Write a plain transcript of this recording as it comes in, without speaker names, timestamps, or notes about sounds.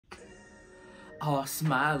All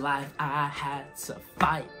my life I had to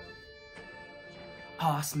fight.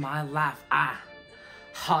 All my life I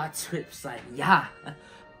hard trips like yeah,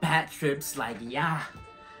 bad trips like yeah.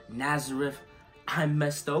 Nazareth, I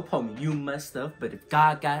messed up, homie, you messed up, but if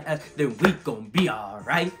God got us, then we gon' be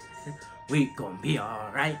alright. We gon' be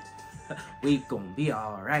alright. We gon' be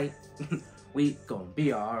alright. We gon'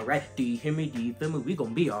 be alright. Do you hear me? Do you feel me? We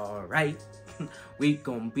gon' be alright. We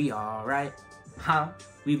gon' be alright. Huh?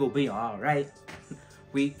 We gon' be alright.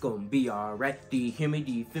 We gon' be alright. Do you hear me?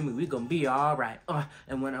 Do you feel me? We gon' be alright.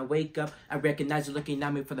 And when I wake up, I recognize you looking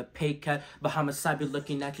at me for the pay cut. But homicide be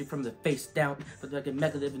looking at you from the face down. But like a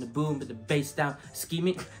mega live in the boom, with the bass down.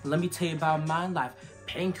 Scheming. Let me tell you about my life.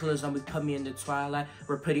 Painkillers on me, put me in the twilight.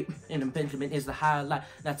 We're pretty, and Benjamin is the highlight.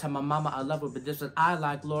 Now tell my mama I love her, but this is I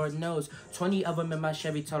like, Lord knows. 20 of them in my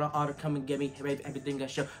Chevy, told her all to come and get me everything I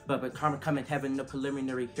show. But karma come in heaven, no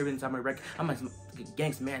preliminary hearings on my record. I'm a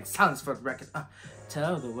gangster man, silence for the record.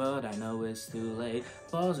 Tell the world I know it's too late.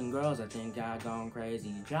 Boys and girls, I think I gone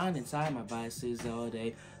crazy. Drowned inside my vices all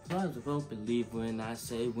day. Boys won't believe when I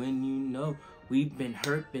say, when you know we've been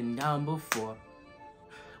hurt, been down before.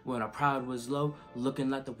 When our pride was low,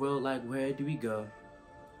 looking at the world like, where do we go?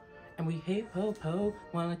 And we hate po-po,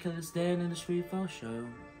 wanna kill us dead in the street for show.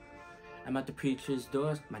 I'm at the preacher's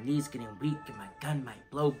doors, my knees getting weak and my gun might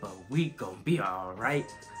blow, but we gon' be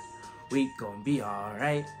alright. We gon' be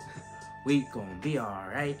alright. We gon' be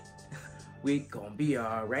alright. We gon' be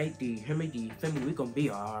alright. Do you hear me? Do you feel me? We gon' be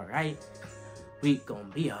alright. We gon'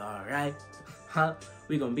 be alright. Huh?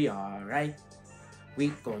 We gon' be alright. We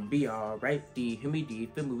gon' be alright. Do you hear me? Do you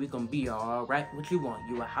feel me? We gon' be alright. What you want?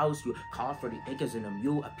 You a house, you a car, 40 acres and a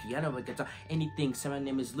mule, a piano, a guitar, anything. So my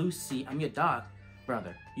name is Lucy. I'm your dog,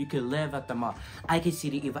 brother. You can live at the mall. I can see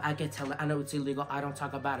the evil. I can tell it. I know it's illegal. I don't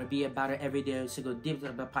talk about it. Be about it every day. Single dip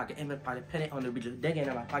in my pocket, in my pocket, pin it on the region, digging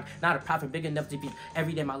in my pocket. Not a profit big enough to be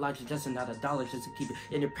every day. My life is just another dollar just to keep it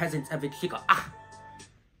in the presence of it. She go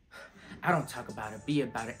I don't talk about it, be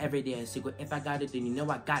about it every day. Single. If I got it, then you know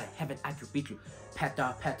I got it. Heaven, I can reach you. Pet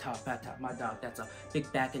dog, my dog. That's a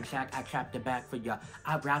big back and shack. I trap the back for y'all.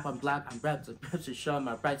 I rap, I'm black, I'm rap. To show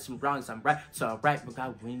my rights and wrongs, I'm right. So right, but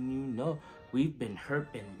God, when you know we've been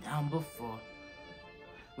hurt, been down before.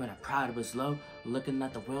 When our pride was low, looking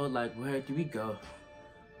at the world like, where do we go?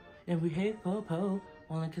 And we hate po-po,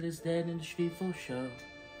 wanna kill us dead in the street for show.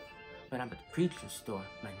 But I'm at the preacher's store.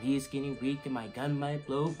 My knees getting weak and my gun might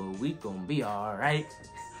blow, but we gon' be alright.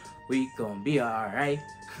 We gon' be alright.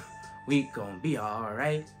 We gon' be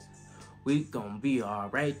alright. We gon' be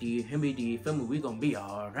alright. Do you hear me? Do you feel me? We gon' be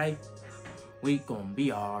alright. We gon'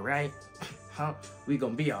 be alright. Huh? We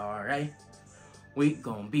gon' be alright. We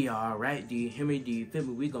gon' be alright. Do you hear me? Do you feel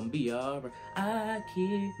me? We gon' be alright. I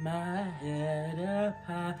keep my head up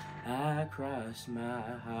high. I cross my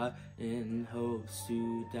heart in hopes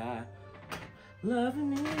to die.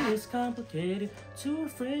 Loving me is complicated. Too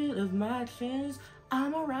afraid of my chains.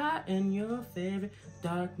 I'm alright in your favorite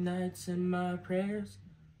dark nights and my prayers.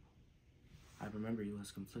 I remember you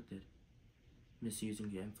as conflicted, misusing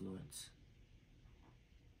your influence.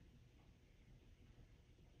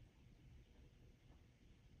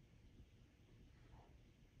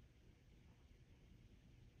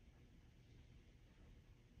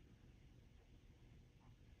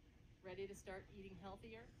 Ready to start eating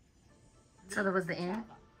healthier? So that was the end?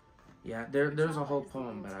 Yeah, there's a whole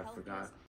poem, but I forgot.